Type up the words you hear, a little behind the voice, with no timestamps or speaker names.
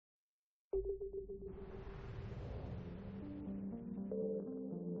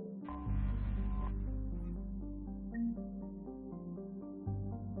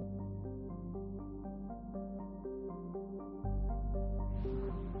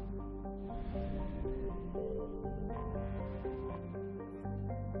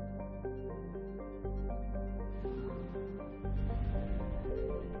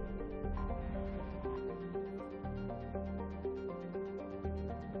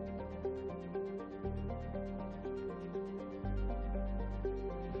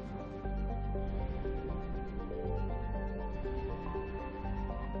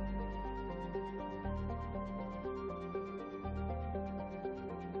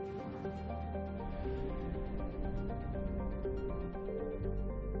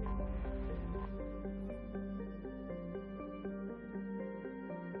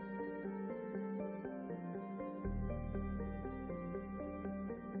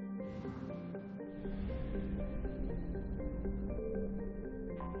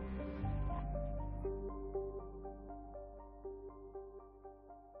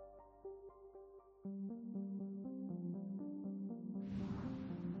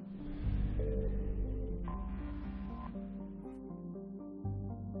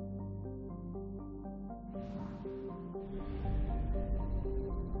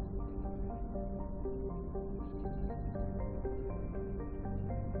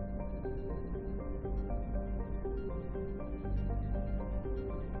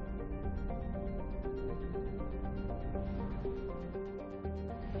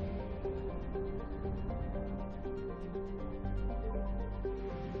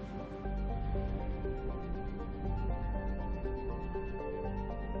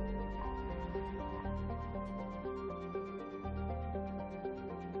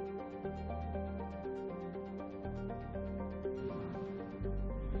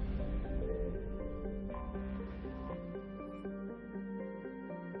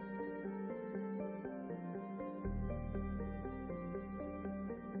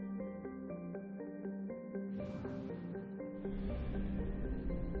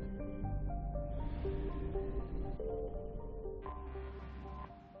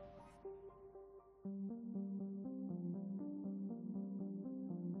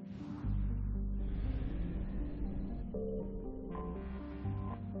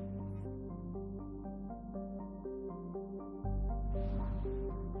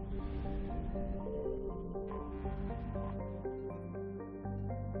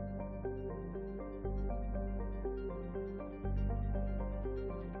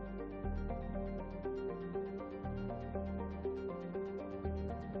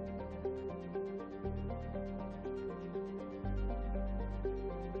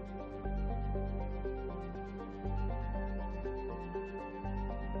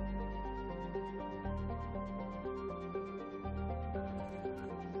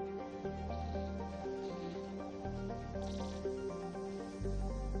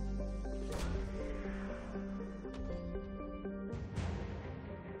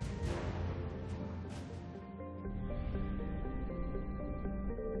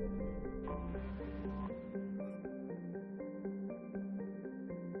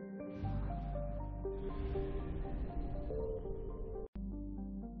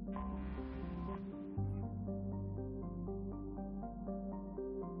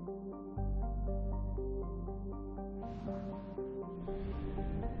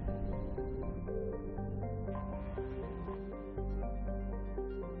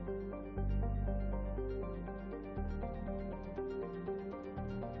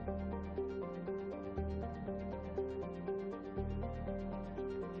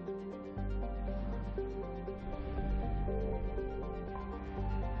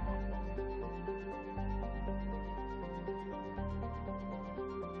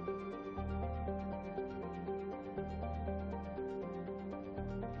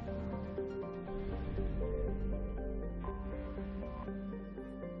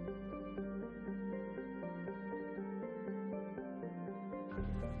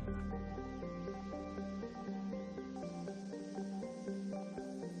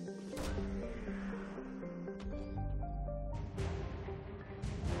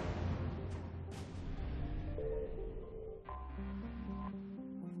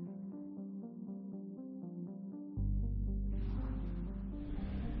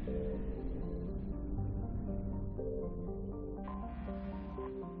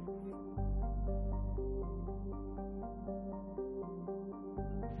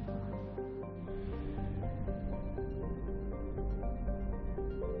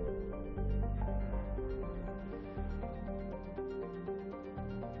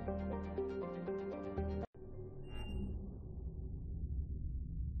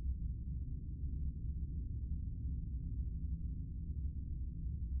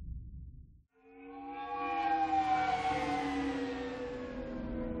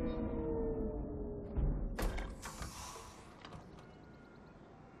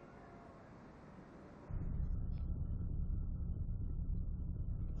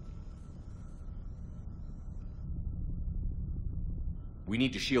We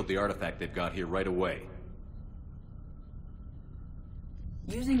need to shield the artifact they've got here right away.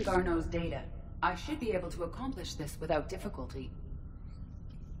 Using Garneau's data, I should be able to accomplish this without difficulty.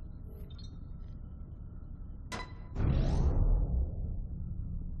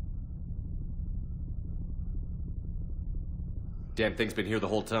 Damn thing's been here the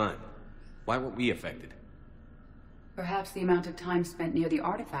whole time. Why weren't we affected? Perhaps the amount of time spent near the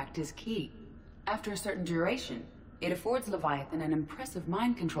artifact is key. After a certain duration, it affords Leviathan an impressive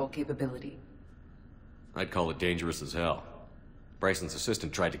mind control capability. I'd call it dangerous as hell. Bryson's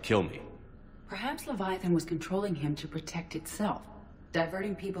assistant tried to kill me. Perhaps Leviathan was controlling him to protect itself,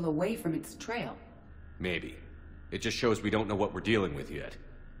 diverting people away from its trail. Maybe. It just shows we don't know what we're dealing with yet.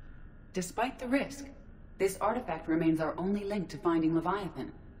 Despite the risk, this artifact remains our only link to finding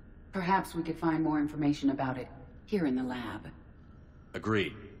Leviathan. Perhaps we could find more information about it here in the lab.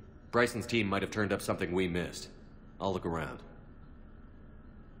 Agreed. Bryson's team might have turned up something we missed. I'll look around.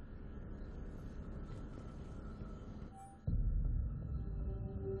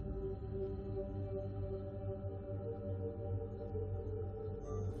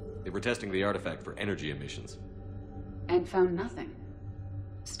 They were testing the artifact for energy emissions. And found nothing.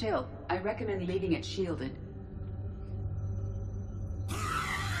 Still, I recommend leaving it shielded.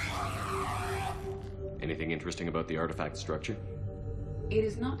 Anything interesting about the artifact structure? It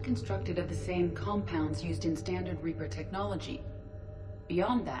is not constructed of the same compounds used in standard Reaper technology.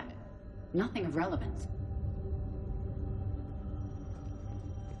 Beyond that, nothing of relevance.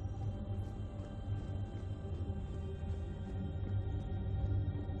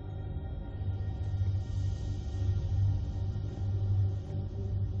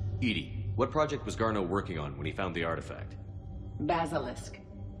 Edie, what project was Garneau working on when he found the artifact? Basilisk.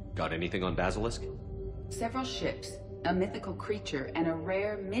 Got anything on Basilisk? Several ships, a mythical creature, and a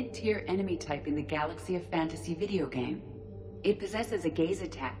rare mid-tier enemy type in the Galaxy of Fantasy video game. It possesses a gaze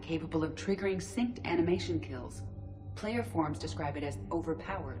attack capable of triggering synced animation kills. Player forums describe it as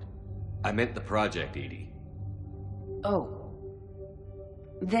overpowered. I meant the project, Edie. Oh.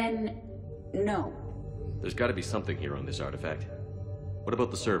 Then, no. There's got to be something here on this artifact. What about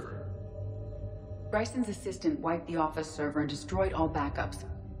the server? Bryson's assistant wiped the office server and destroyed all backups,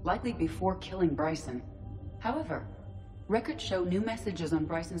 likely before killing Bryson. However, records show new messages on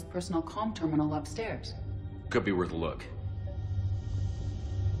Bryson's personal comm terminal upstairs. Could be worth a look.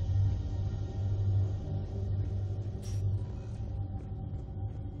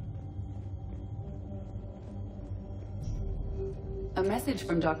 A message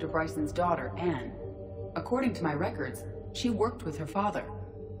from Dr. Bryson's daughter, Anne. According to my records, she worked with her father.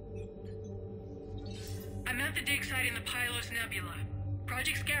 I'm at the dig site in the Pylos Nebula.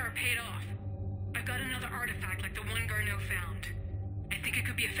 Project Scarab paid off. I've got another artifact like the one Garneau found. I think it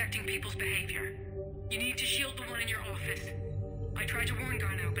could be affecting people's behavior. You need to shield the one in your office. I tried to warn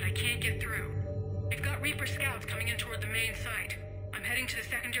Garneau, but I can't get through. They've got Reaper scouts coming in toward the main site. I'm heading to the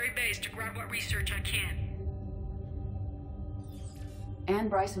secondary base to grab what research I can. Anne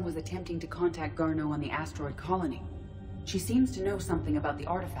Bryson was attempting to contact Garneau on the asteroid colony. She seems to know something about the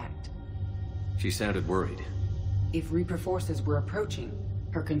artifact. She sounded worried. If Reaper forces were approaching,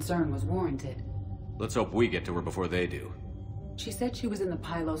 her concern was warranted. Let's hope we get to her before they do. She said she was in the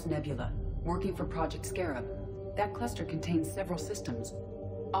Pylos Nebula, working for Project Scarab. That cluster contains several systems.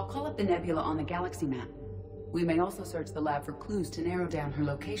 I'll call up the nebula on the galaxy map. We may also search the lab for clues to narrow down her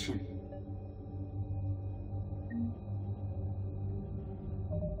location.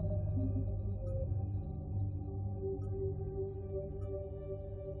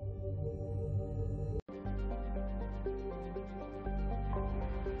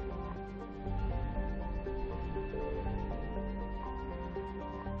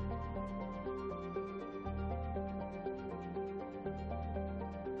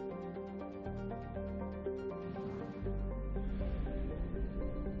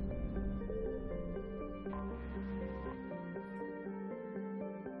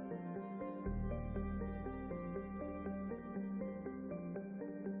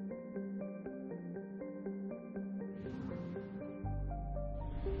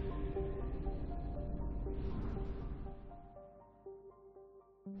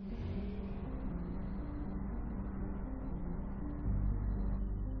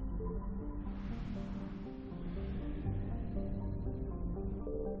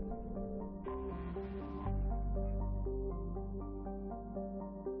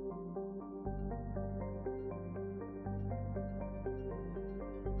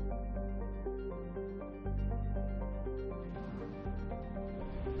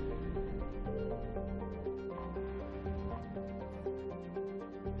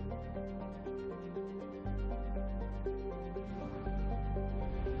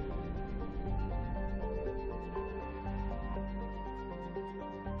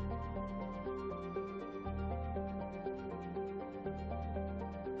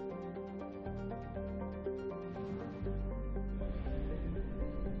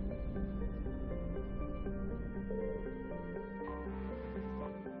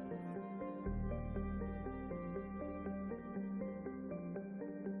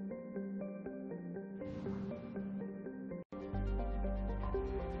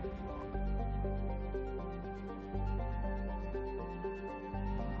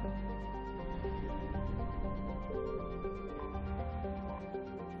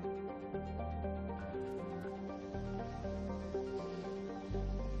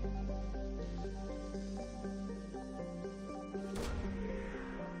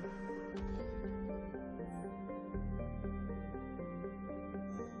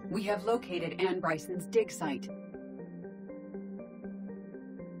 We have located Ann Bryson's dig site.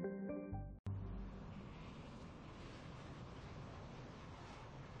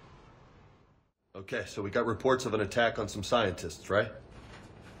 Okay, so we got reports of an attack on some scientists, right?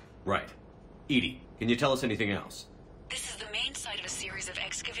 Right. Edie, can you tell us anything else? This is the main site of a series of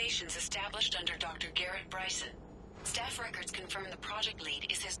excavations established under Dr. Garrett Bryson. Staff records confirm the project lead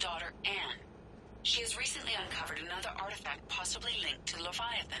is his daughter, Anne. She has recently uncovered another artifact possibly linked to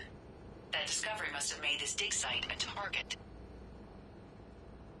Leviathan. That discovery must have made this dig site a target.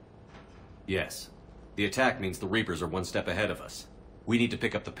 Yes. The attack means the Reapers are one step ahead of us. We need to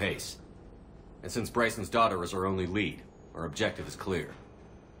pick up the pace. And since Bryson's daughter is our only lead, our objective is clear.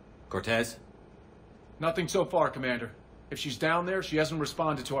 Cortez? Nothing so far, Commander. If she's down there, she hasn't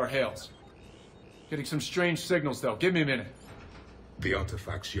responded to our hails. Getting some strange signals, though. Give me a minute. The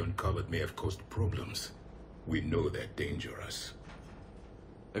artifacts she uncovered may have caused problems. We know they're dangerous.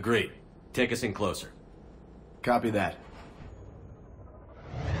 Agreed. Take us in closer. Copy that.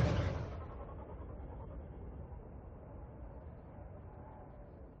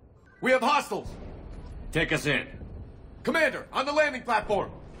 We have hostiles! Take us in. Commander, on the landing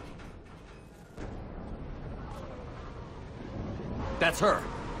platform! That's her.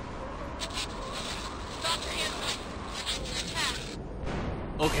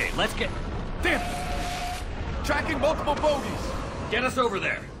 Okay, let's get... Damn it! Tracking multiple bogies! Get us over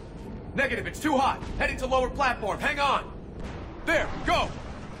there. Negative, it's too hot. Heading to lower platform. Hang on! There, go!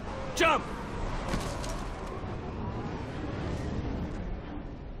 Jump!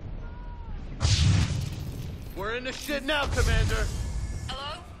 We're in the shit now, Commander.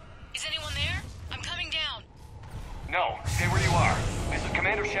 Hello? Is anyone there? I'm coming down. No, stay where you are. This is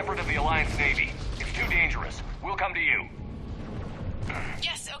Commander Shepard of the Alliance Navy. It's too dangerous. We'll come to you.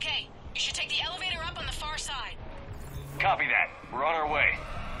 Yes, okay. You should take the elevator up on the far side. Copy that. We're on our way.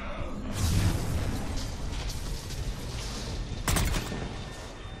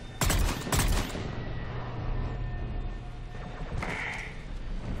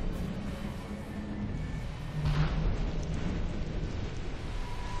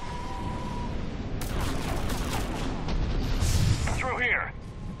 Through here.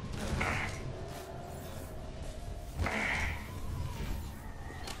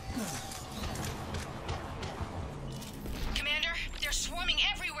 Commander, they're swarming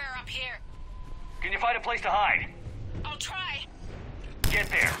everywhere up here. Can you find a place to hide? I'll try. Get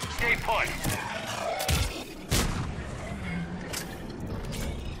there. Stay put.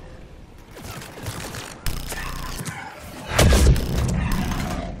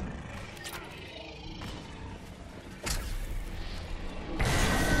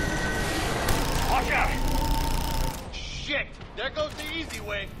 Watch out! Shit! There goes the easy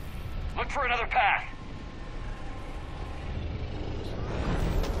way. Look for another path.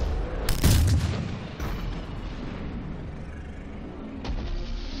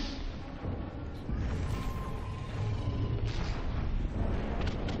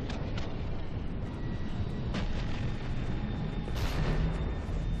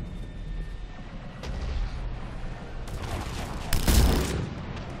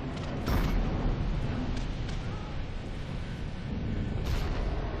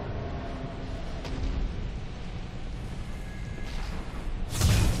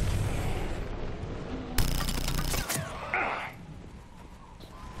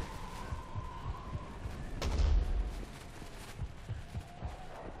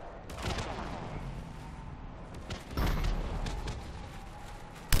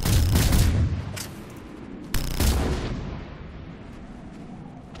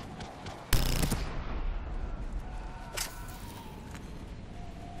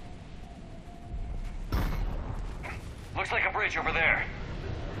 Looks like a bridge over there.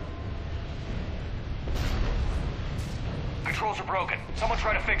 Controls are broken. Someone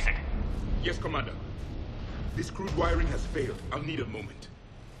try to fix it. Yes, Commander. This crude wiring has failed. I'll need a moment.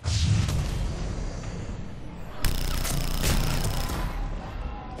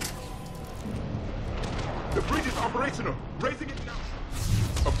 The bridge is operational. Raising it now.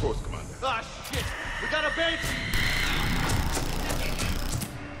 Of course, Commander. Ah, shit! We got a bait!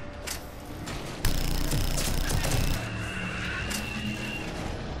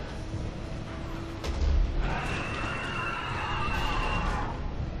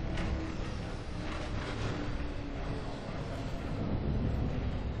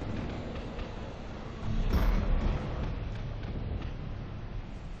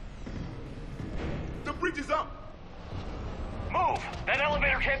 The bridge is up. Move! That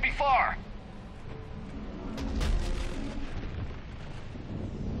elevator can't be far.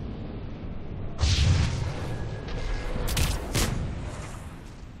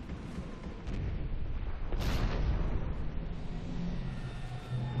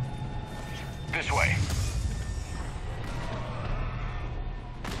 This way.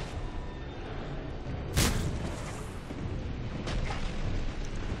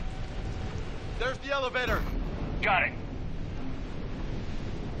 There's the elevator. Got it.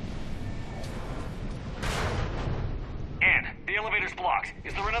 Ann, the elevator's blocked.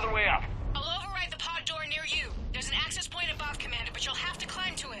 Is there another way up? I'll override the pod door near you. There's an access point above, Commander, but you'll have to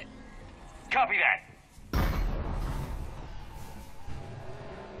climb to it. Copy that.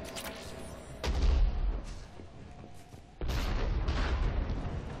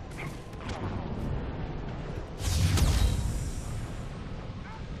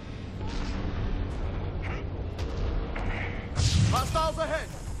 Hostiles ahead.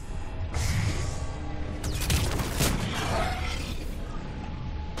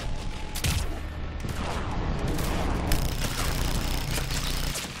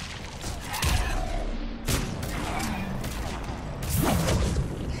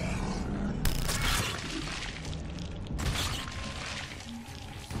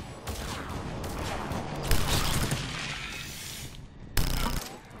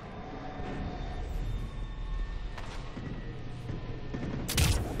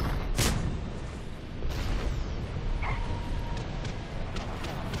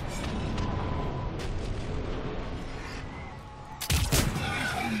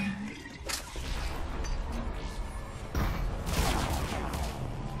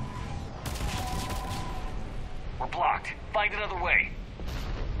 We're blocked. Find another way.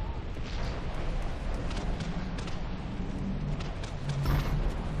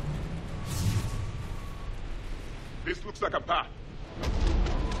 This looks like a path.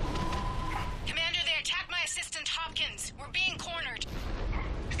 Commander, they attacked my assistant Hopkins. We're being cornered.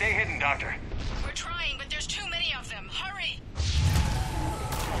 Stay hidden, Doctor. We're trying, but there's too many of them. Hurry!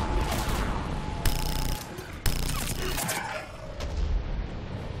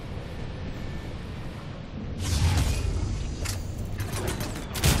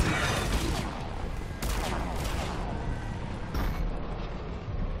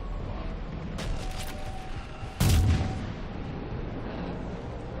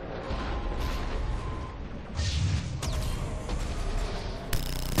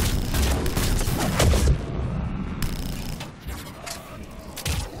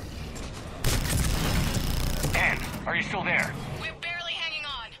 Are you still there? We're barely hanging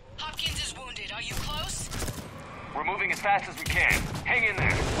on. Hopkins is wounded. Are you close? We're moving as fast as we can. Hang in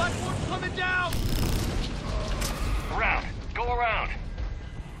there. Platform's coming down. Around. Go around.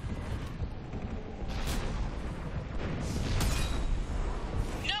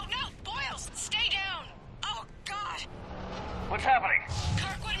 No! Boyles! Stay down! Oh, God! What's happening?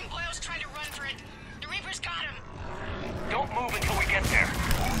 Kirkwood and Boyles tried to run for it. The Reapers got him. Don't move until we get there.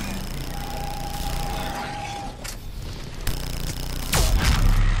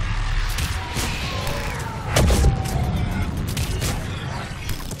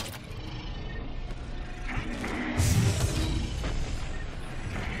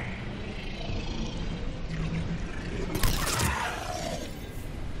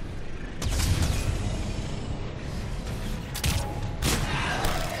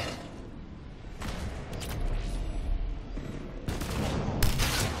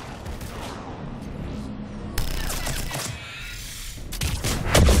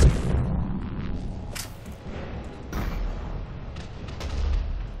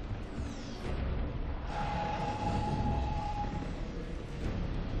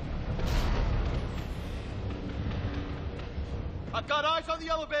 I've got eyes on the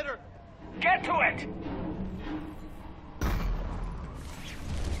elevator. Get to it!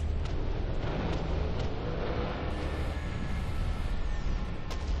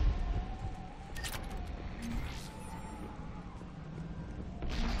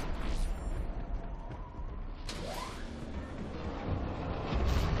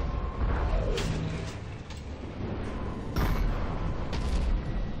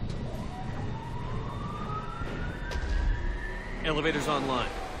 Elevator's online.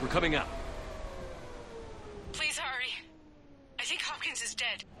 We're coming up. Please hurry. I think Hopkins is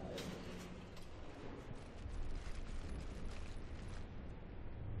dead.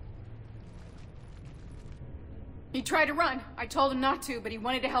 He tried to run. I told him not to, but he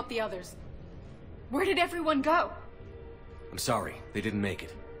wanted to help the others. Where did everyone go? I'm sorry, they didn't make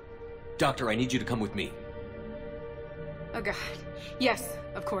it. Doctor, I need you to come with me. Oh, God. Yes,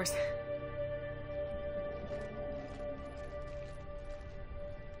 of course.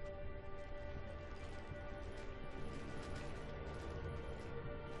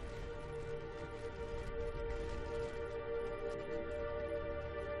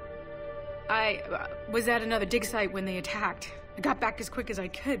 I was at another dig site when they attacked. I got back as quick as I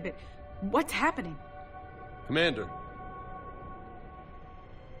could, but What's happening? Commander.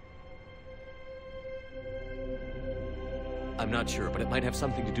 I'm not sure, but it might have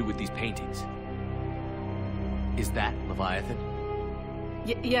something to do with these paintings. Is that Leviathan?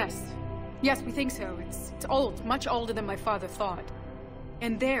 Yes. Yes, we think so. It's old, much older than my father thought.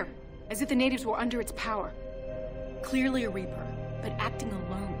 And there, as if the natives were under its power. Clearly a Reaper, but acting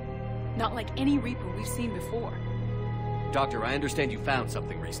alone. Not like any Reaper we've seen before. Doctor, I understand you found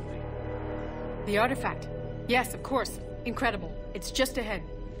something recently. The artifact. Yes, of course. Incredible. It's just ahead.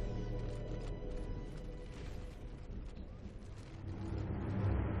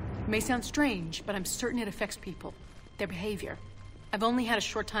 May sound strange, but I'm certain it affects people. Their behavior. I've only had a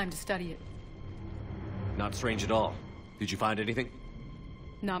short time to study it. Not strange at all. Did you find anything?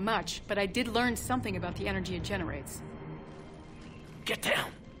 Not much, but I did learn something about the energy it generates. Get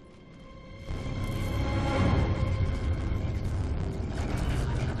down!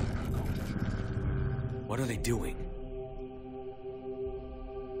 What are they doing?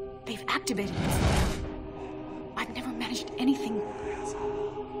 They've activated this. I've never managed anything.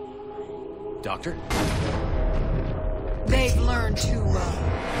 Doctor? They've learned too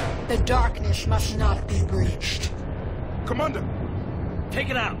well. The darkness must not be breached. Commander! Take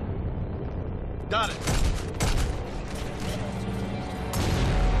it out! Got it.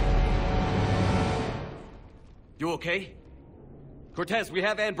 You okay? Cortez, we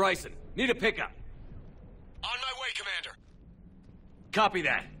have Ann Bryson. Need a pickup. On my way, Commander. Copy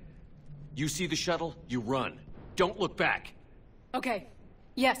that. You see the shuttle, you run. Don't look back. Okay.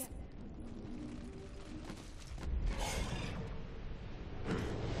 Yes.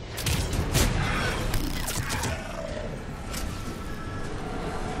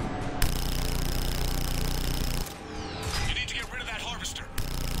 You need to get rid of that harvester.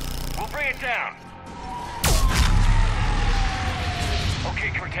 We'll bring it down.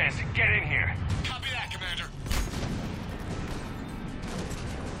 Okay, Cortez, get in here. Copy that, Commander.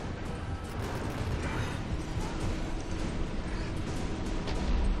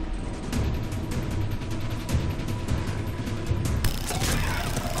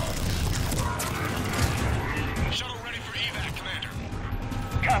 Shuttle ready for evac, Commander.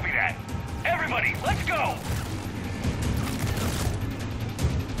 Copy that. Everybody, let's go!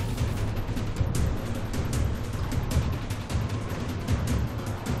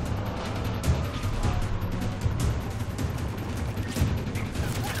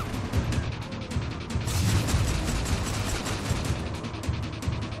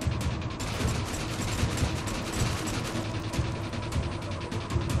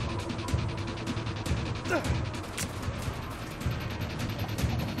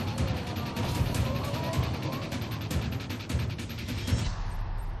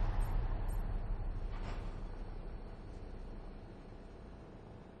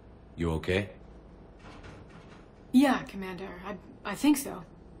 You okay? Yeah, Commander. I think so.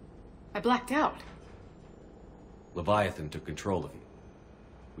 I blacked out. Leviathan took control of you.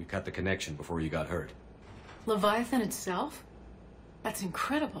 We cut the connection before you got hurt. Leviathan itself? That's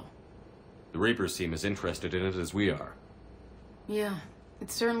incredible. The Reapers seem as interested in it as we are. Yeah, it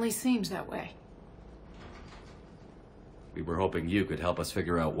certainly seems that way. We were hoping you could help us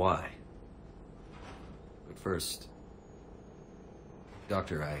figure out why. But first...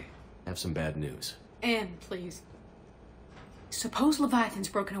 Doctor, I have some bad news. Anne, please. Suppose Leviathan's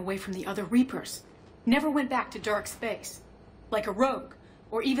broken away from the other Reapers. Never went back to dark space. Like a rogue,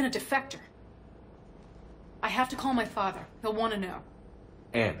 or even a defector. I have to call my father. He'll want to know.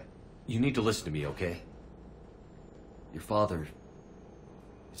 Anne, you need to listen to me, okay? Your father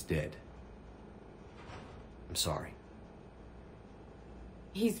is dead. I'm sorry.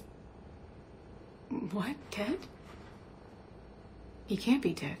 He's... What? Dead? He can't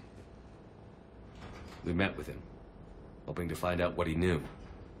be dead. We met with him, hoping to find out what he knew.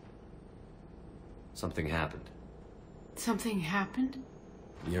 Something happened. Something happened?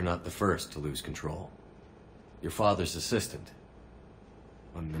 You're not the first to lose control. Your father's assistant.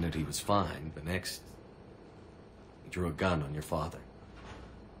 One minute he was fine, the next... he drew a gun on your father.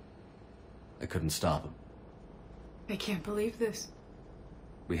 I couldn't stop him. I can't believe this.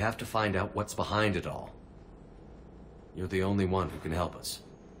 We have to find out what's behind it all. You're the only one who can help us.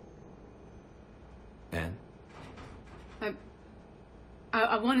 Anne?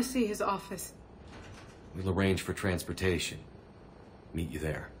 I want to see his office. We'll arrange for transportation. Meet you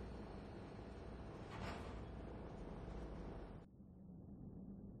there.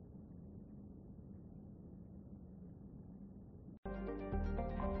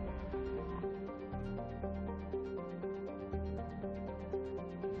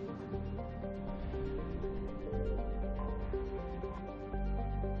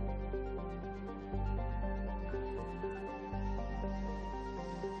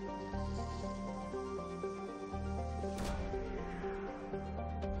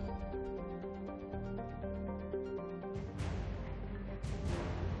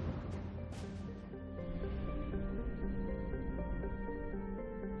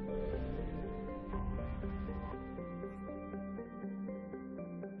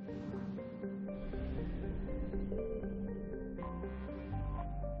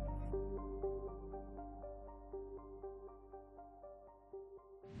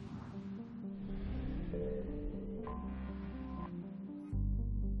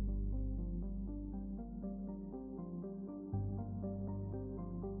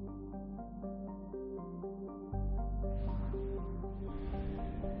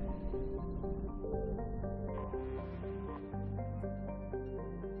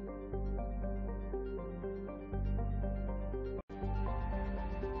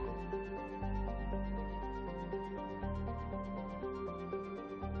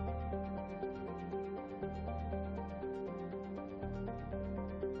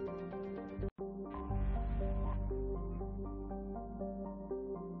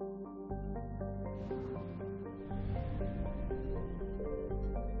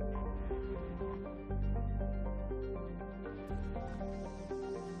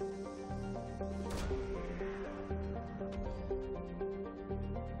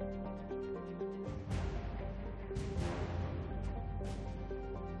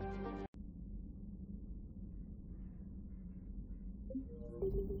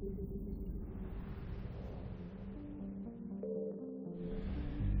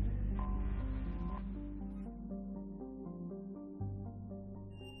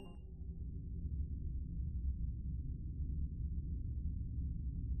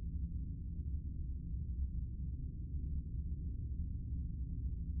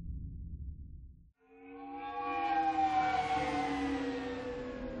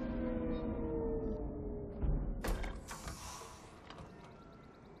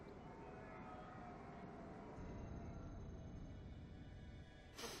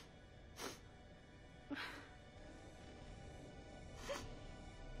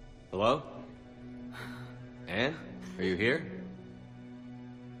 Hello? Anne? Are you here?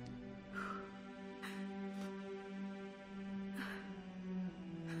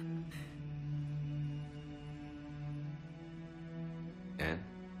 Anne?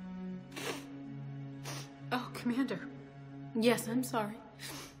 Oh, Commander. Yes, I'm sorry.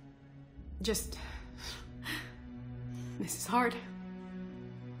 Just... This is hard.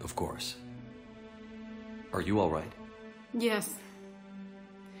 Of course. Are you all right? Yes.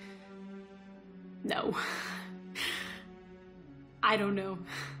 No. I don't know.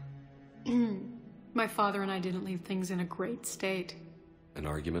 My father and I didn't leave things in a great state. An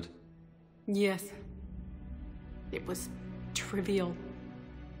argument? Yes. It was trivial.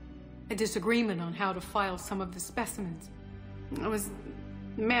 A disagreement on how to file some of the specimens. I was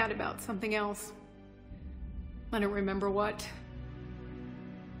mad about something else. I don't remember what.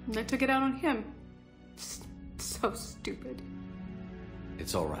 And I took it out on him. So stupid.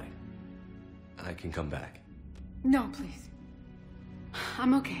 It's all right. I can come back. No, please.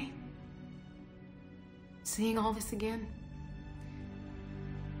 I'm okay. Seeing all this again?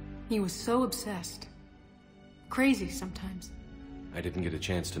 He was so obsessed. Crazy sometimes. I didn't get a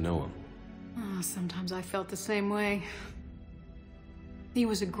chance to know him. Oh, sometimes I felt the same way. He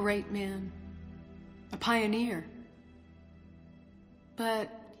was a great man. A pioneer.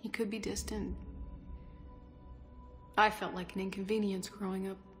 But he could be distant. I felt like an inconvenience growing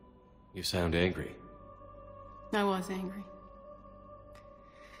up. You sound angry. I was angry.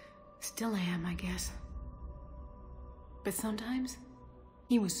 Still am, I guess. But sometimes,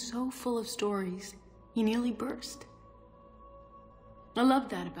 he was so full of stories, he nearly burst. I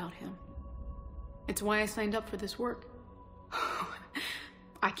loved that about him. It's why I signed up for this work.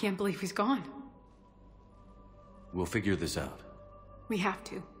 I can't believe he's gone. We'll figure this out. We have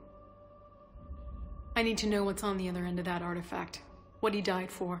to. I need to know what's on the other end of that artifact. What he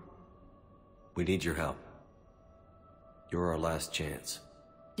died for. We need your help. You're our last chance.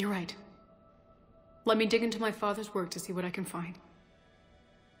 You're right. Let me dig into my father's work to see what I can find.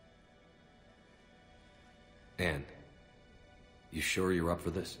 Anne, you sure you're up for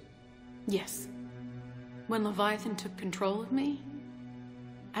this? Yes. When Leviathan took control of me,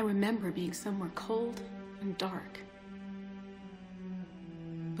 I remember being somewhere cold and dark.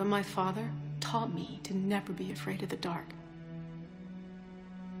 But my father taught me to never be afraid of the dark.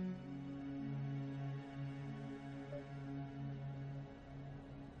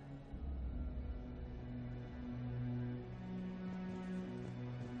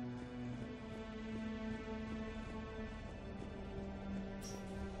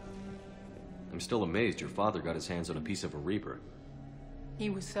 I'm still amazed your father got his hands on a piece of a Reaper.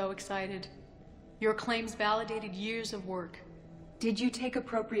 He was so excited. Your claims validated years of work. Did you take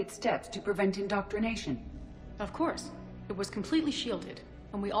appropriate steps to prevent indoctrination? Of course. It was completely shielded,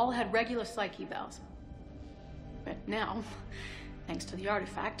 and we all had regular psych evals. But now, thanks to the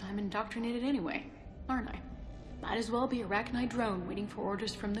artifact, I'm indoctrinated anyway, aren't I? Might as well be a Arachnite drone waiting for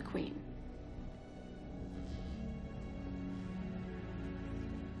orders from the Queen.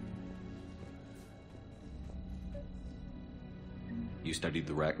 You studied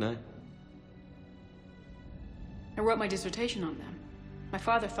the Arachnite? I wrote my dissertation on them. My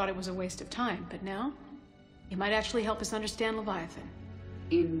father thought it was a waste of time, but now, it might actually help us understand Leviathan.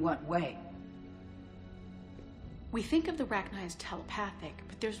 In what way? We think of the Arachnite as telepathic,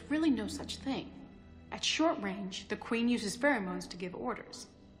 but there's really no such thing. At short range, the Queen uses pheromones to give orders.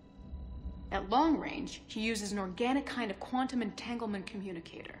 At long range, she uses an organic kind of quantum entanglement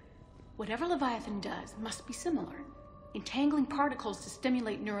communicator. Whatever Leviathan does must be similar, entangling particles to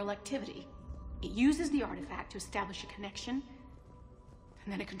stimulate neural activity. It uses the artifact to establish a connection,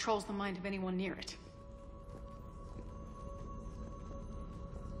 and then it controls the mind of anyone near it.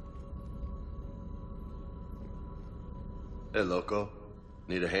 Hey, Loco.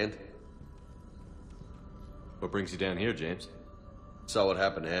 Need a hand? What brings you down here, James? Saw what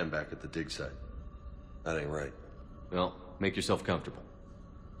happened to Ann back at the dig site. That ain't right. Well, make yourself comfortable.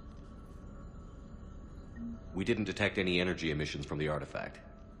 We didn't detect any energy emissions from the artifact.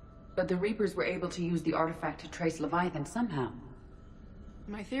 But the Reapers were able to use the artifact to trace Leviathan somehow.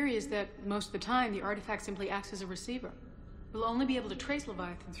 My theory is that most of the time, the artifact simply acts as a receiver. We'll only be able to trace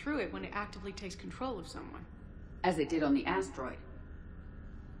Leviathan through it when it actively takes control of someone. As it did on the asteroid.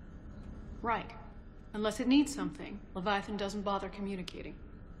 Right. Unless it needs something, Leviathan doesn't bother communicating.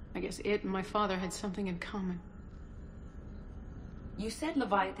 I guess it and my father had something in common. You said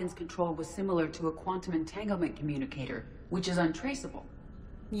Leviathan's control was similar to a quantum entanglement communicator, which is untraceable.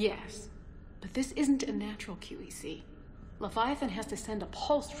 Yes, but this isn't a natural QEC. Leviathan has to send a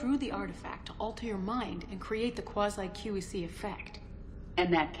pulse through the artifact to alter your mind and create the quasi-QEC effect.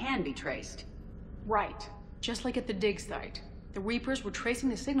 And that can be traced. Right. Just like at the dig site. The Reapers were tracing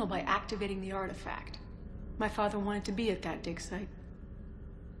the signal by activating the artifact. My father wanted to be at that dig site.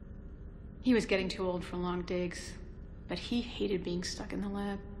 He was getting too old for long digs, but he hated being stuck in the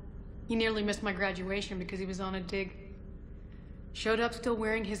lab. He nearly missed my graduation because he was on a dig. Showed up still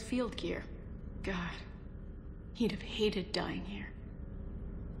wearing his field gear. God, he'd have hated dying here.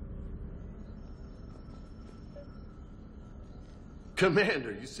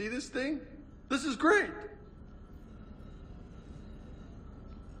 Commander, you see this thing? This is great!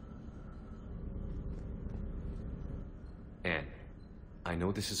 Anne, I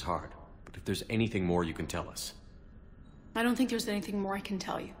know this is hard, but if there's anything more you can tell us. I don't think there's anything more I can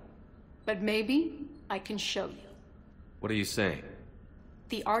tell you. But maybe I can show you. What are you saying?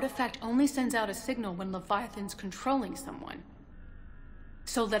 The artifact only sends out a signal when Leviathan's controlling someone.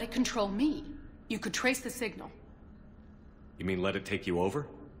 So let it control me. You could trace the signal. You mean let it take you over?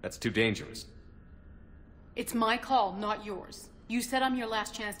 That's too dangerous. It's my call, not yours. You said I'm your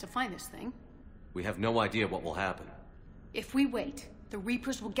last chance to find this thing. We have no idea what will happen. If we wait, the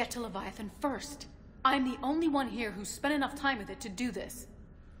Reapers will get to Leviathan first. I'm the only one here who's spent enough time with it to do this.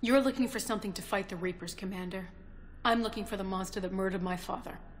 You're looking for something to fight the Reapers, Commander. I'm looking for the monster that murdered my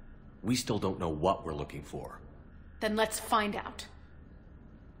father. We still don't know what we're looking for. Then let's find out.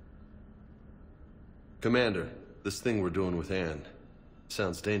 Commander, this thing we're doing with Anne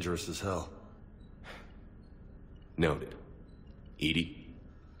sounds dangerous as hell. Noted. Edie?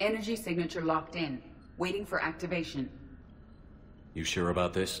 Energy signature locked in. Waiting for activation. You sure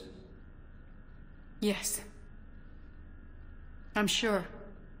about this? Yes. I'm sure.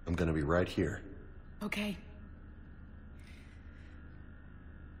 I'm gonna be right here. Okay.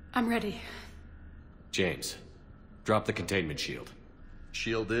 I'm ready. James, drop the containment shield.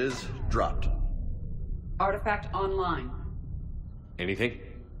 Shield is dropped. Artifact online. Anything?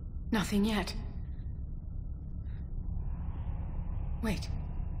 Nothing yet. Wait.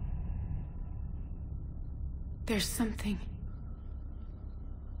 There's something.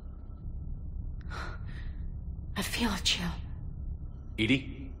 I feel a chill.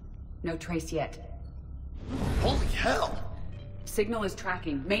 Edie? No trace yet. Holy hell! Signal is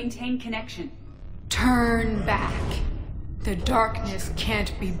tracking. Maintain connection. Turn back. The darkness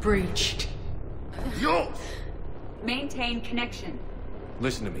can't be breached. Yo! Maintain connection.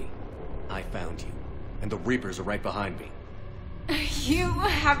 Listen to me. I found you, and the Reapers are right behind me. You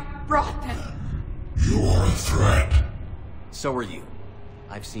have brought them. You are a threat. So are you.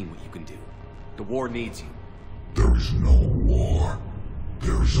 I've seen what you can do. The war needs you. There is no war.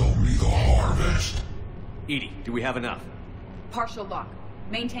 There is only the harvest. Edie, do we have enough? Partial lock.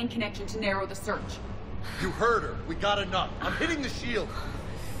 Maintain connection to narrow the search. You heard her. We got enough. I'm hitting the shield.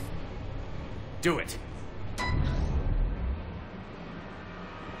 Do it.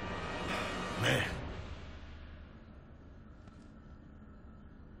 Man.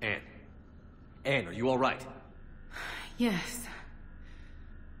 Anne. Anne, are you all right? Yes.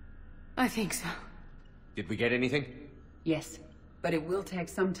 I think so. Did we get anything? Yes, but it will take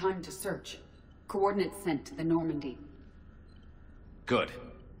some time to search. Coordinates sent to the Normandy. Good.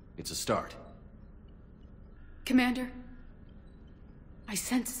 It's a start. Commander, I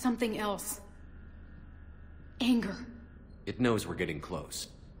sense something else. Anger. It knows we're getting close.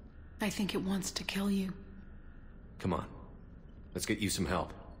 I think it wants to kill you. Come on. Let's get you some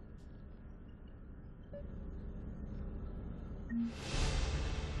help.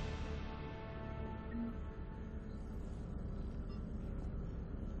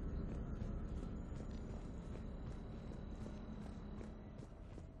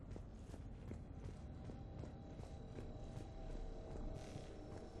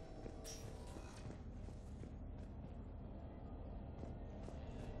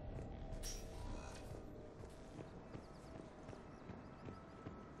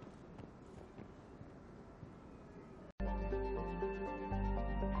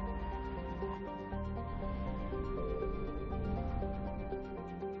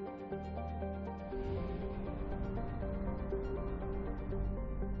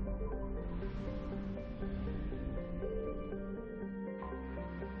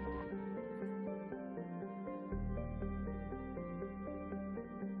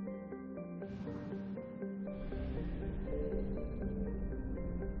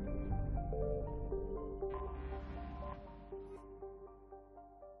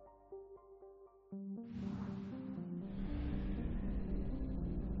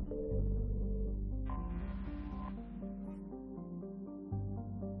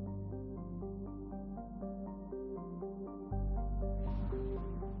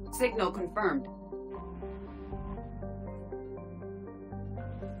 Signal confirmed.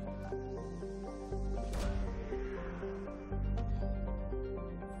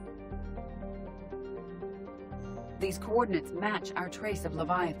 coordinates match our trace of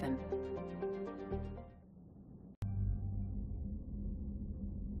Leviathan.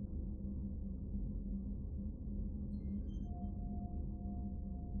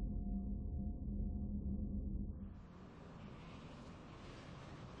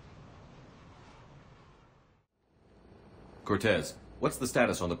 Cortez, what's the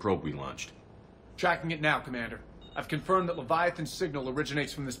status on the probe we launched? Tracking it now, Commander. I've confirmed that Leviathan's signal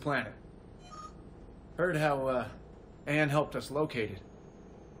originates from this planet. Heard how, Anne helped us locate it.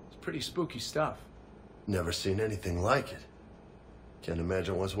 It's pretty spooky stuff. Never seen anything like it. Can't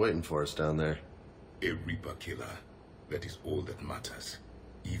imagine what's waiting for us down there. A Reaper killer. That is all that matters.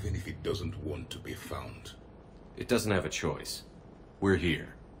 Even if it doesn't want to be found. It doesn't have a choice. We're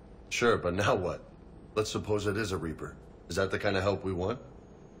here. Sure, but now what? Let's suppose it is a Reaper. Is that the kind of help we want?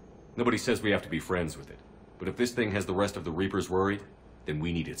 Nobody says we have to be friends with it. But if this thing has the rest of the Reapers worried, then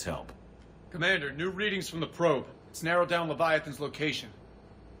we need its help. Commander, new readings from the probe. It's narrowed down Leviathan's location.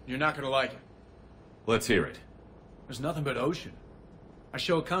 You're not gonna like it. Let's hear it. There's nothing but ocean. I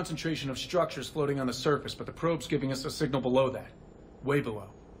show a concentration of structures floating on the surface, but the probe's giving us a signal below that. Way below.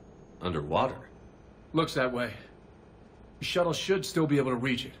 Underwater? Looks that way. The shuttle should still be able to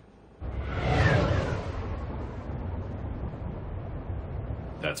reach it.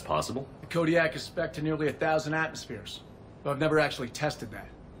 That's possible? The Kodiak is spec'd to nearly 1,000 atmospheres, but I've never actually tested that.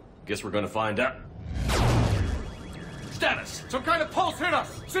 Guess we're gonna find out. Status! Some kind of pulse hit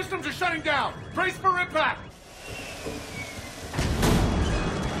us! Systems are shutting down! Brace for impact!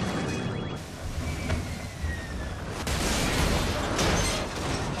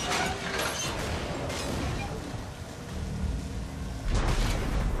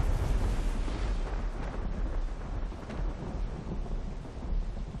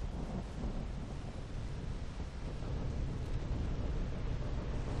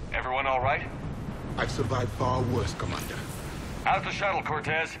 Everyone all right? I've survived far worse, Commander. How's the shuttle,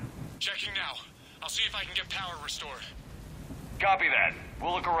 Cortez? Checking now. I'll see if I can get power restored. Copy that.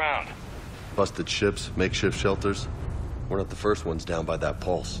 We'll look around. Busted ships, makeshift shelters. We're not the first ones down by that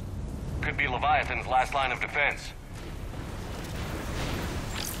pulse. Could be Leviathan's last line of defense.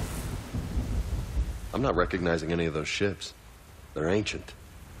 I'm not recognizing any of those ships. They're ancient.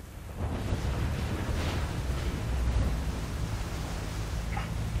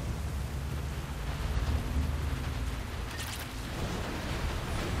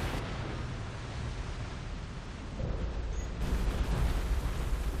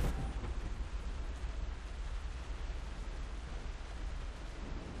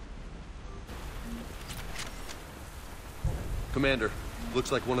 Commander,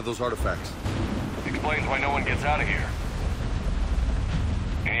 looks like one of those artifacts. Explains why no one gets out of here.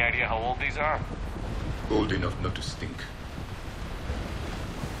 Any idea how old these are? Old enough not to stink.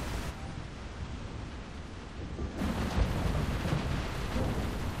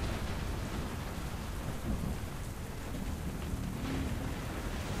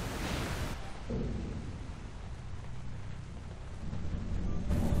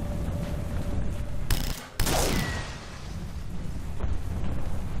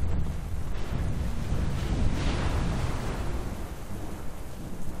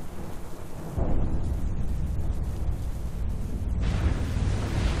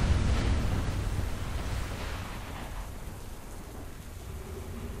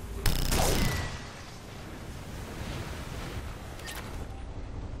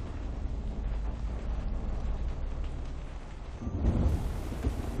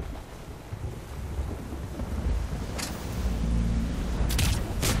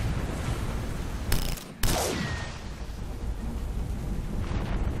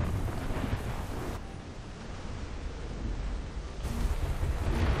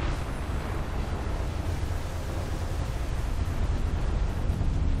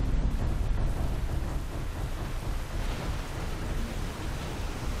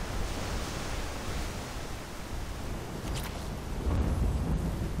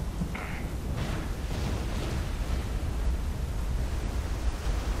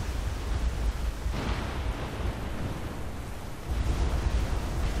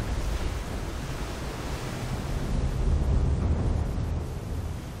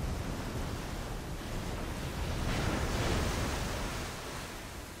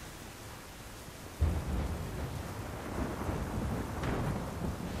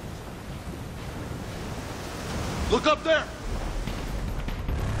 Look up there!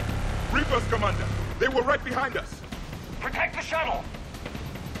 Reapers, Commander! They were right behind us! Protect the shuttle!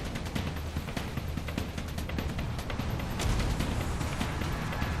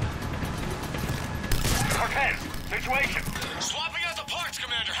 Cortez, situation! Swapping out the parts,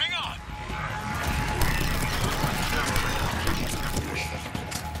 Commander. Hang on!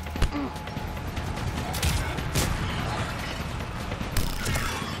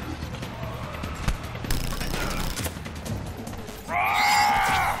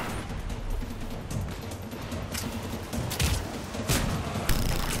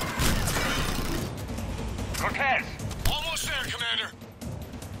 Cortez! Almost there, Commander.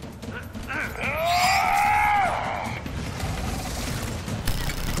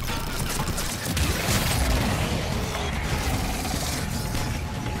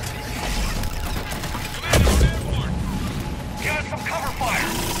 Commander, we're airborne. Give us some cover fire!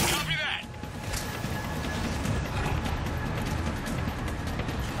 Copy that.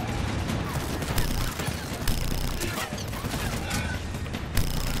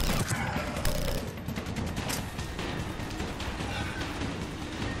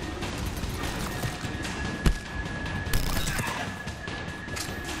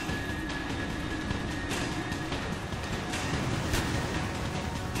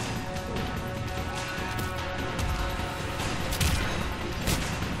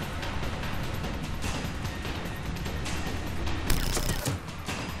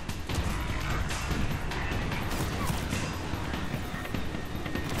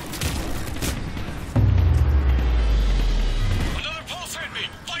 Another pulse hit me.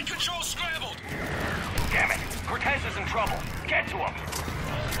 Flight control scrambled. Damn it! Cortez is in trouble. Get to him!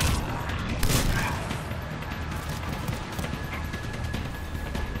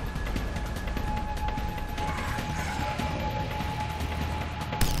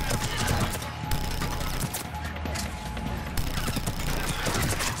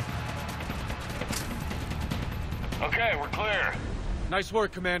 Okay, we're clear. Nice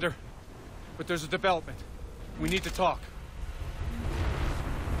work, Commander. But there's a development. We need to talk.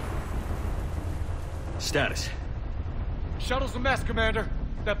 Status. Shuttle's a mess, Commander.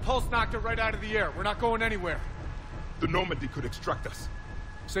 That pulse knocked it right out of the air. We're not going anywhere. The Normandy could extract us.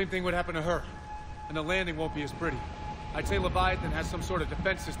 Same thing would happen to her. And the landing won't be as pretty. I'd say Leviathan has some sort of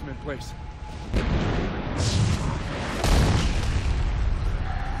defense system in place.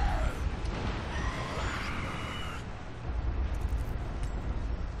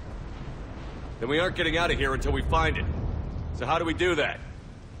 Then we aren't getting out of here until we find it. So how do we do that?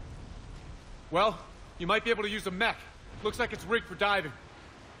 Well, you might be able to use a mech. Looks like it's rigged for diving.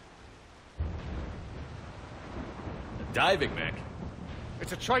 A diving mech?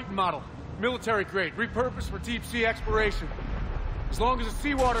 It's a Triton model. Military grade, repurposed for deep sea exploration. As long as the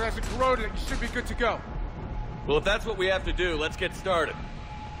seawater hasn't corroded it, you should be good to go. Well, if that's what we have to do, let's get started.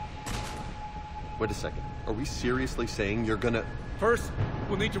 Wait a second. Are we seriously saying you're gonna... First,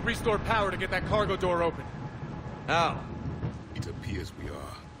 we'll need to restore power to get that cargo door open. How? It appears we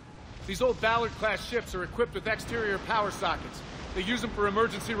are. These old Ballard-class ships are equipped with exterior power sockets. They use them for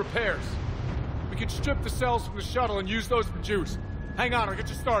emergency repairs. We can strip the cells from the shuttle and use those for juice. Hang on, I'll get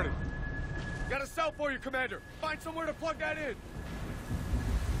you started. Got a cell for you, Commander. Find somewhere to plug that in.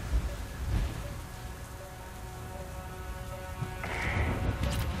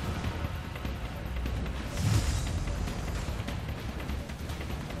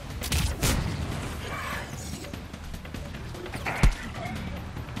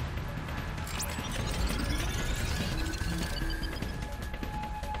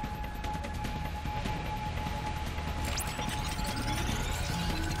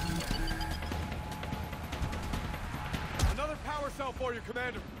 Cell for you,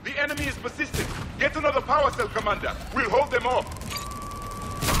 Commander. The enemy is persistent. Get another power cell, Commander. We'll hold them off.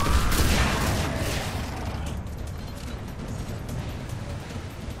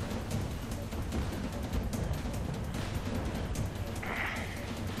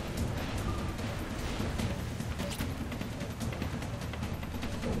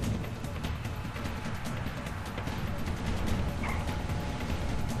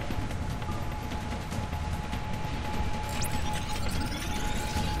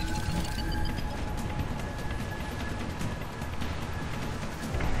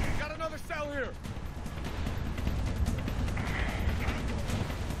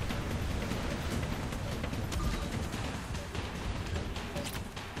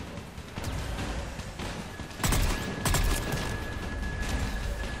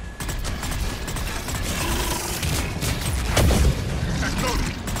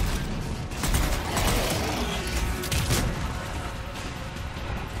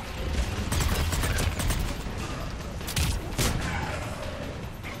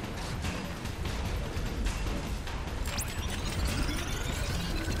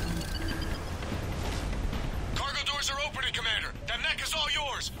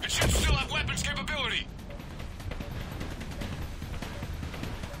 It should still have weapons capability.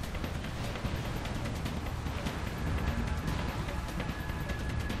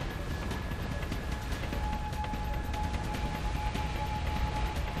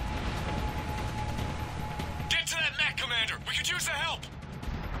 Get to that mech, Commander. We could use the help.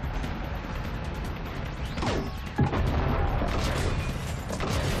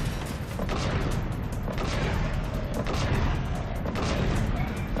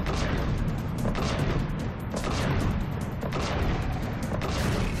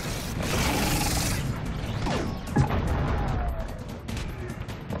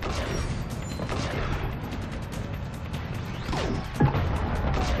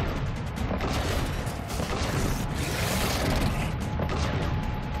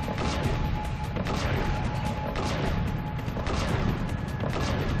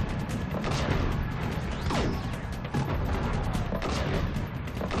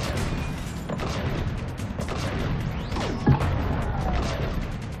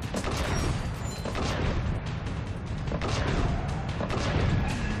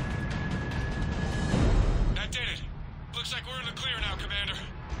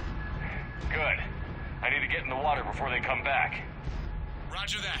 come back.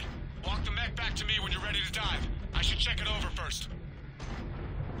 Roger that. Walk the mech back to me when you're ready to dive. I should check it over first.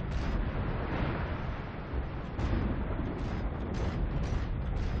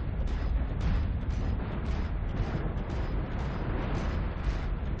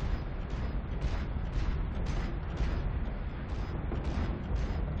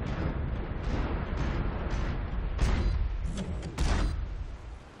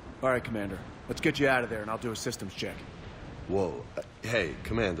 All right, Commander. Let's get you out of there, and I'll do a systems check. Whoa. Hey,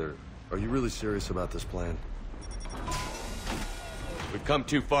 Commander, are you really serious about this plan? We've come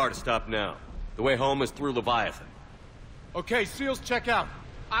too far to stop now. The way home is through Leviathan. Okay, SEALs, check out.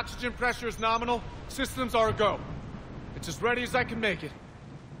 Oxygen pressure is nominal. Systems are a go. It's as ready as I can make it.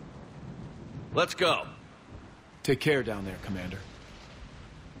 Let's go. Take care down there, Commander.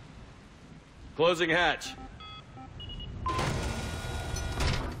 Closing hatch.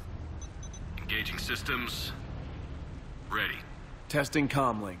 Engaging systems. Ready. Testing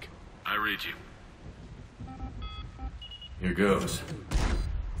comlink. I read you. Here goes.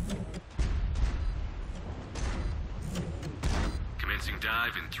 Commencing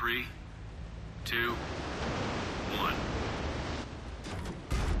dive in 3, 2, 1.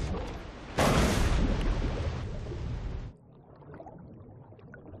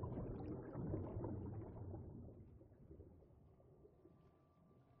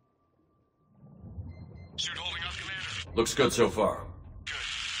 Suit holding up, Commander? Looks good so far. Good.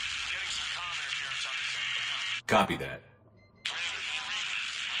 Getting some comm interference on this thing. Copy that.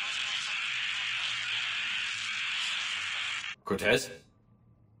 Cortez?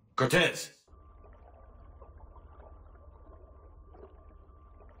 Cortez!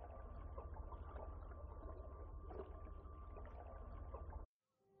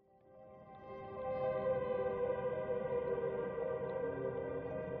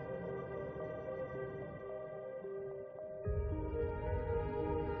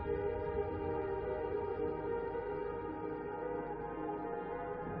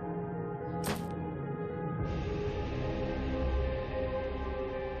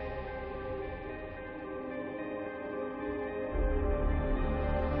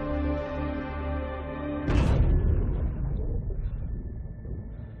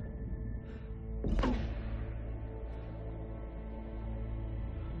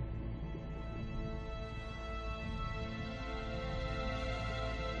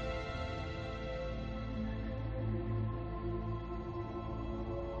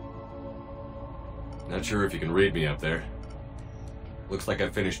 Not sure if you can read me up there. Looks like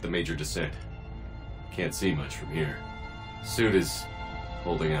I've finished the major descent. Can't see much from here. Suit is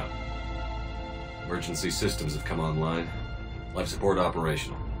holding out. Emergency systems have come online. Life support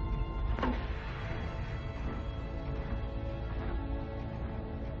operational.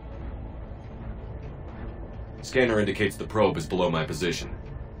 Scanner indicates the probe is below my position.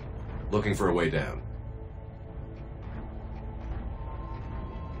 Looking for a way down.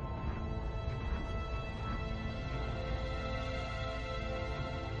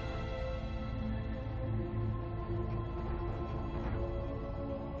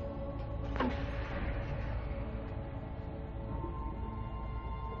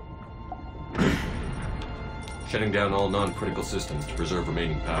 Shutting down all non-critical systems to preserve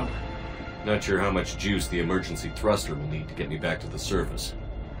remaining power. Not sure how much juice the emergency thruster will need to get me back to the surface.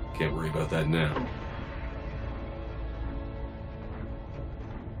 Can't worry about that now.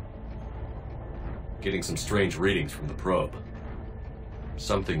 Getting some strange readings from the probe.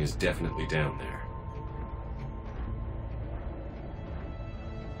 Something is definitely down there.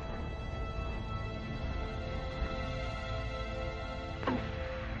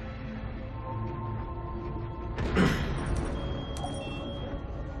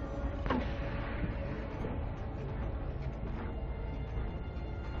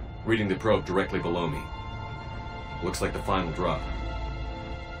 Reading the probe directly below me. Looks like the final drop.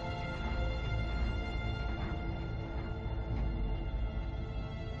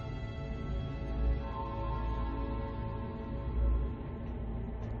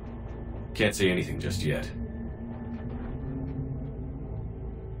 Can't see anything just yet.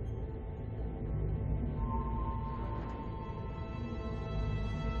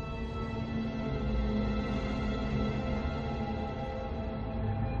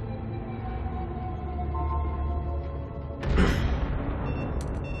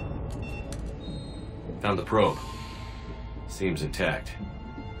 Found the probe. Seems intact.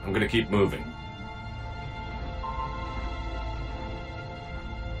 I'm gonna keep moving.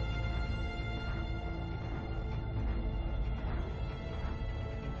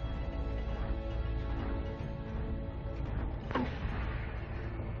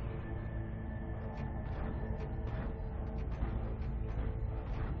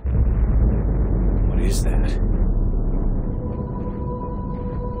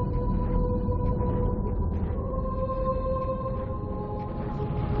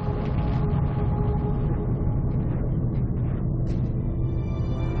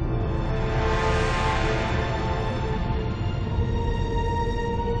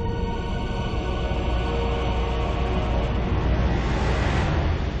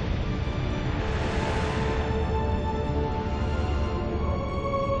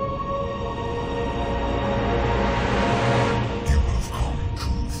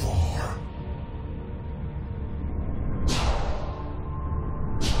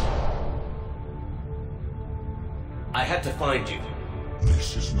 had to find you.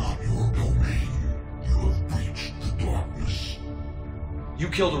 This is not your domain. You have breached the darkness. You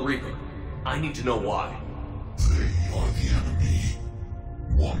killed a Reaper. I need to know why. They are the enemy.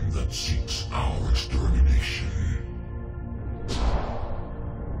 One that seeks our extermination.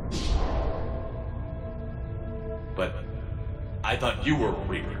 But I thought you were a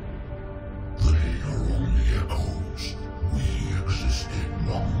Reaper. They are only echoes. We existed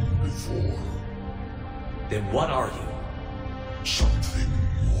long before. Then what are you? Something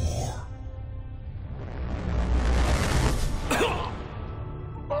more.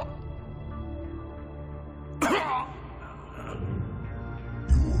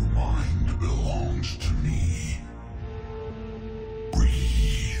 Your mind belongs to me.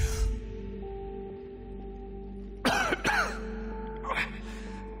 Breathe.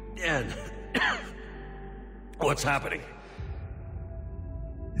 Dan, what's happening?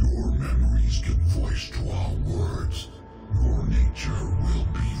 Your memories give voice to our words. Your nature will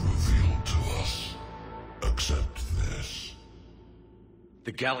be revealed to us. Accept this.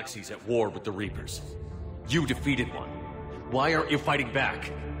 The galaxy's at war with the Reapers. You defeated one. Why aren't you fighting back?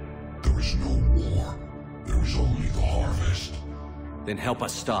 There is no war. There is only the harvest. Then help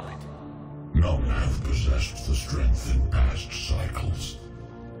us stop it. None have possessed the strength in past cycles.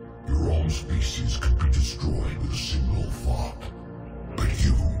 Your own species could be destroyed with a single thought. But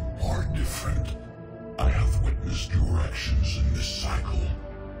you are different. I have witnessed your actions in this cycle.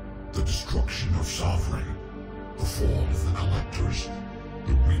 The destruction of Sovereign, the fall of the Collectors.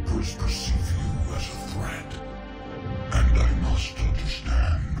 The Reapers perceive you as a threat. And I must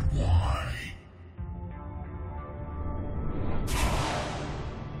understand why.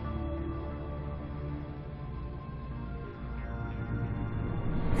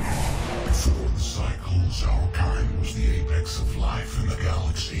 Before the cycles, our kind was the apex of life in the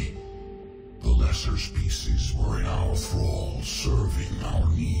galaxy. The lesser species were in our thrall, serving our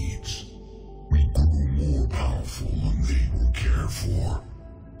needs. We grew more powerful and they were cared for,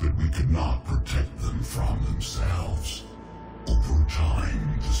 but we could not protect them from themselves. Over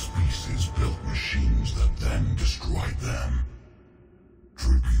time, the species built machines that then destroyed them.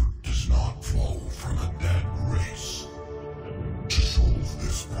 Tribute does not flow from a dead race. To solve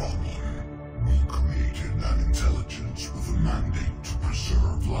this problem, we created an intelligence with a mandate to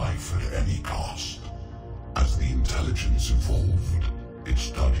preserve life at any cost. As the intelligence evolved, it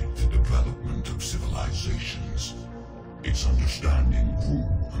studied the development of civilizations. Its understanding grew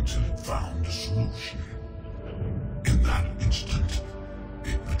until it found a solution. In that instant,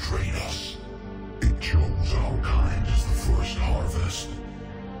 it betrayed us. It chose our kind as the first harvest.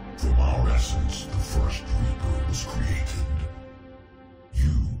 From our essence, the first Reaper was created.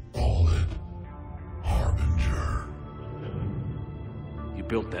 You call it Harbinger. You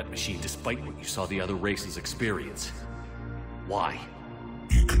built that machine despite what you saw the other races experience. Why?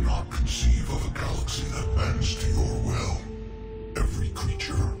 You cannot conceive of a galaxy that bends to your will. Every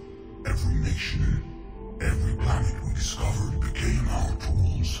creature, every nation, every planet we discovered became our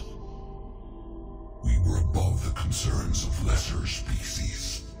tools. We were above the concerns of lesser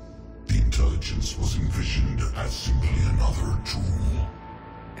species. The intelligence was envisioned as simply another tool.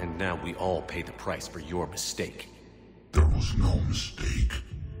 And now we all pay the price for your mistake. There was no mistake.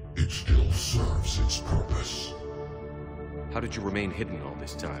 It still serves its purpose. How did you remain hidden all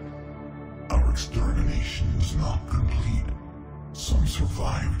this time? Our extermination was not complete. Some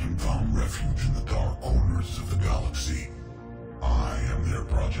survived and found refuge in the dark corners of the galaxy. I am their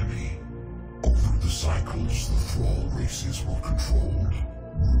progeny. Over the cycles, the thrall races were controlled,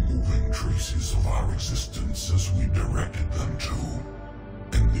 removing traces of our existence as we directed them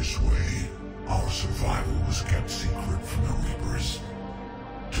to. In this way, our survival was kept secret from the Reapers.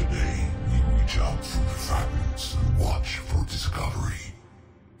 Today, we reach out through the fragments and watch for discovery.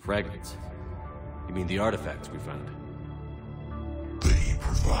 Fragments? You mean the artifacts we found? They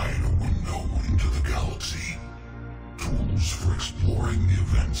provide a window into the galaxy. Tools for exploring the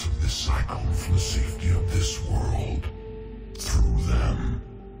events of this cycle for the safety of this world. Through them,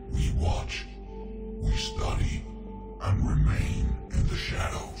 we watch, we study, and remain in the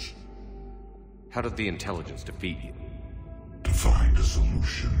shadows. How did the intelligence defeat you? To find a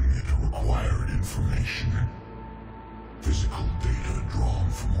solution, it required information. Physical data drawn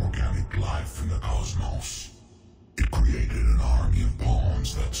from organic life in the cosmos. It created an army of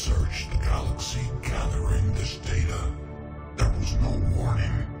pawns that searched the galaxy, gathering this data. There was no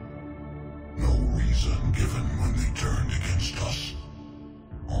warning. No reason given when they turned against us.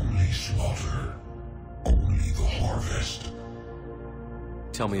 Only slaughter. Only the harvest.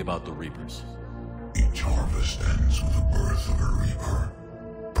 Tell me about the Reapers. Each harvest ends with the birth of a Reaper.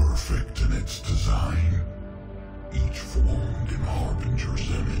 Perfect in its design. each formed in Harbinger's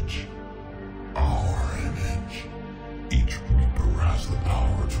image. Our image. Each Reaper has the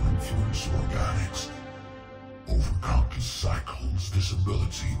power to influence organics. Over countless cycles, this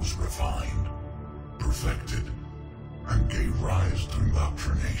ability was refined, perfected, and gave rise to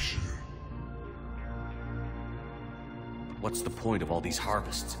indoctrination. What's the point of all these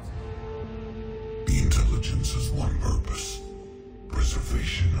harvests? The intelligence has one purpose: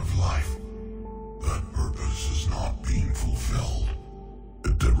 preservation of life. That purpose is not being fulfilled.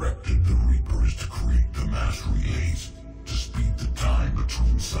 It directed the Reapers to create the mass relays to speed the time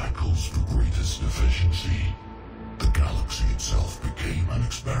between cycles to greatest efficiency. The galaxy itself became an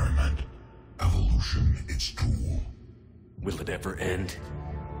experiment. Evolution its tool. Will it ever end?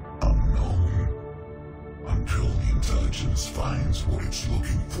 Unknown. Until the intelligence finds what it's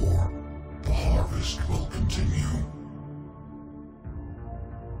looking for, the harvest will continue.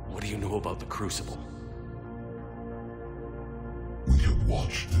 What do you know about the Crucible? We have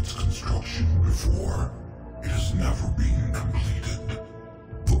watched its construction before. It has never been completed.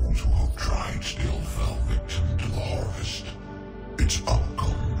 Those who have tried still fell victim to the harvest. Its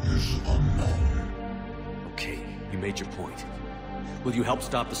outcome is unknown. Okay, you made your point. Will you help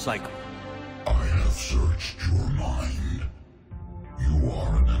stop the cycle? I have searched your mind. You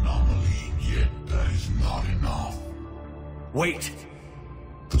are an anomaly, yet that is not enough. Wait!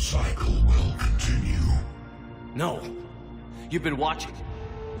 The cycle will continue. No! You've been watching.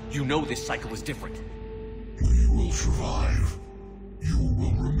 You know this cycle is different. We will survive. You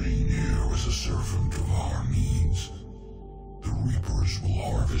will remain here as a servant of our needs. The Reapers will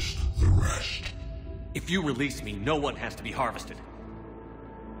harvest the rest. If you release me, no one has to be harvested.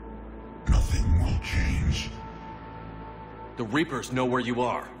 Nothing will change. The Reapers know where you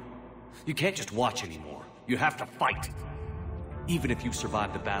are. You can't just watch anymore. You have to fight. Even if you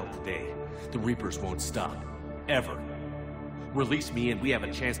survive the battle today, the Reapers won't stop. Ever. Release me and we have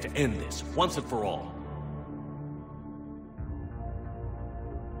a chance to end this, once and for all.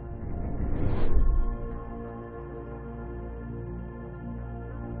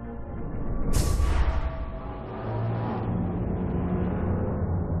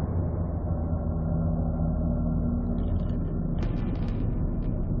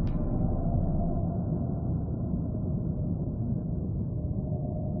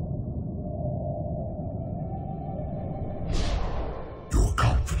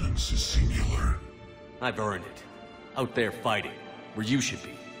 Is singular. I've earned it. Out there fighting, where you should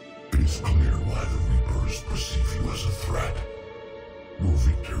be. It is clear why the Reapers perceive you as a threat. Your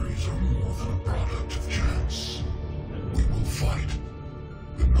victories are more than a product of chance. We will fight,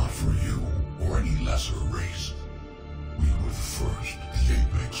 but not for you or any lesser race. We were the first, the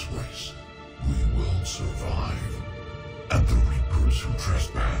Apex race. We will survive. And the Reapers who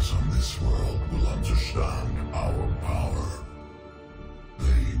trespass on this world will understand our power.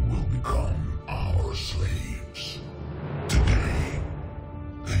 They will become our slaves. Today,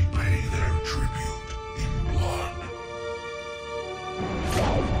 they pay their tribute in blood.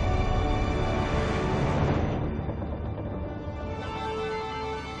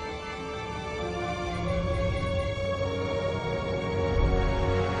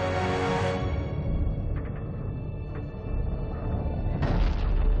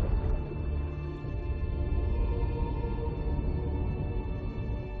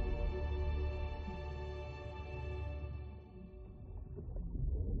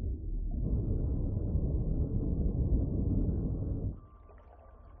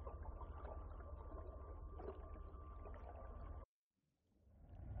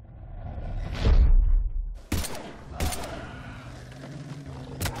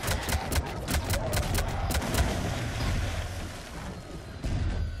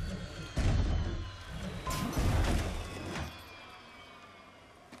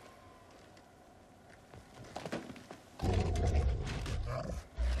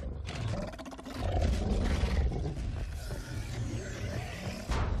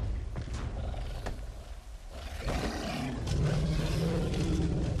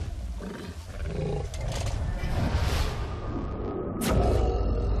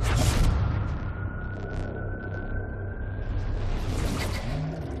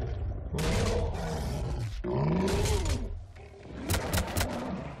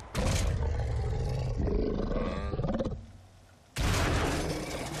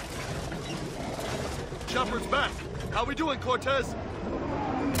 Shepard's back. How we doing, Cortez?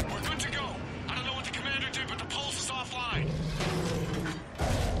 We're good to go. I don't know what the commander did, but the pulse is offline.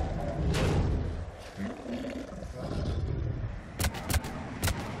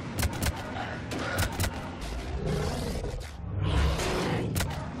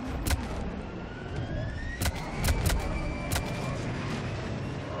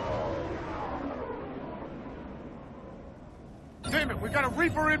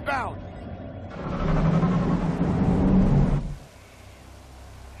 Reaper inbound!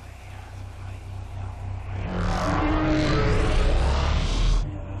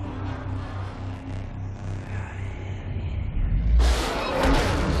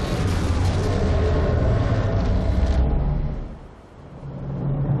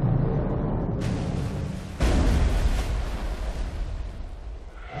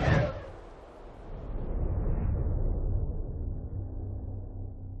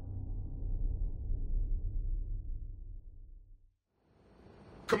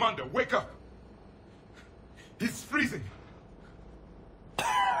 Commander, wake up! He's freezing!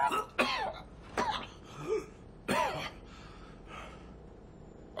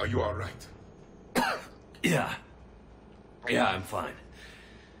 Are you all right? Yeah. Yeah, I'm fine.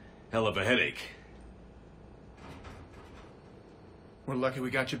 Hell of a headache. We're lucky we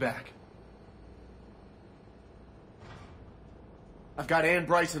got you back. I've got Ann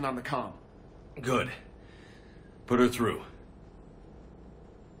Bryson on the comm. Good. Put her through.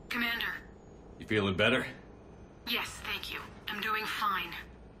 Commander. You feeling better? Yes, thank you. I'm doing fine.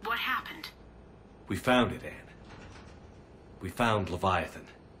 What happened? We found it, Anne. We found Leviathan.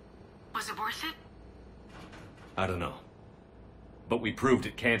 Was it worth it? I don't know. But we proved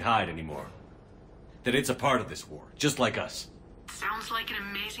it can't hide anymore. That it's a part of this war, just like us. Sounds like an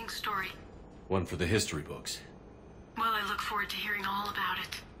amazing story. One for the history books. Well, I look forward to hearing all about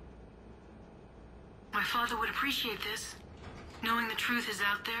it. My father would appreciate this, knowing the truth is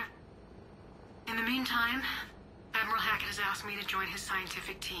out there. In the meantime, Admiral Hackett has asked me to join his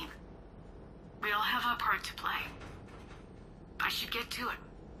scientific team. We all have our part to play. I should get to it.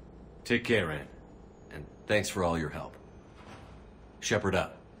 Take care, Anne. And thanks for all your help. Shepherd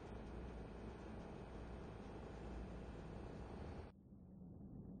up.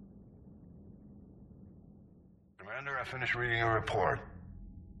 Commander, I finished reading your report.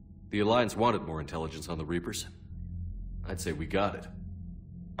 The Alliance wanted more intelligence on the Reapers. I'd say we got it.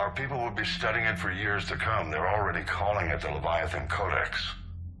 Our people will be studying it for years to come. They're already calling it the Leviathan Codex.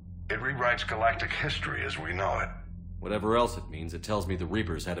 It rewrites galactic history as we know it. Whatever else it means, it tells me the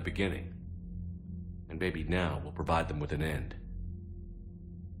Reapers had a beginning. And maybe now we'll provide them with an end.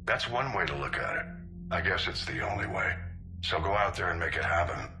 That's one way to look at it. I guess it's the only way. So go out there and make it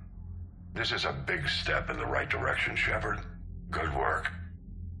happen. This is a big step in the right direction, Shepard. Good work.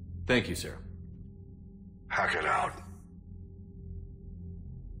 Thank you, sir. Hack it out.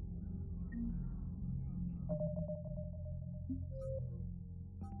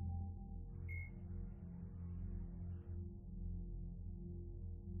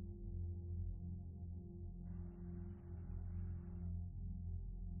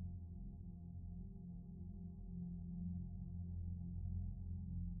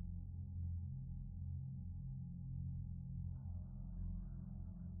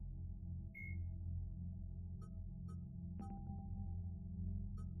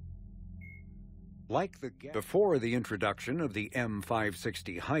 Before the introduction of the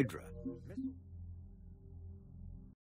M560 Hydra,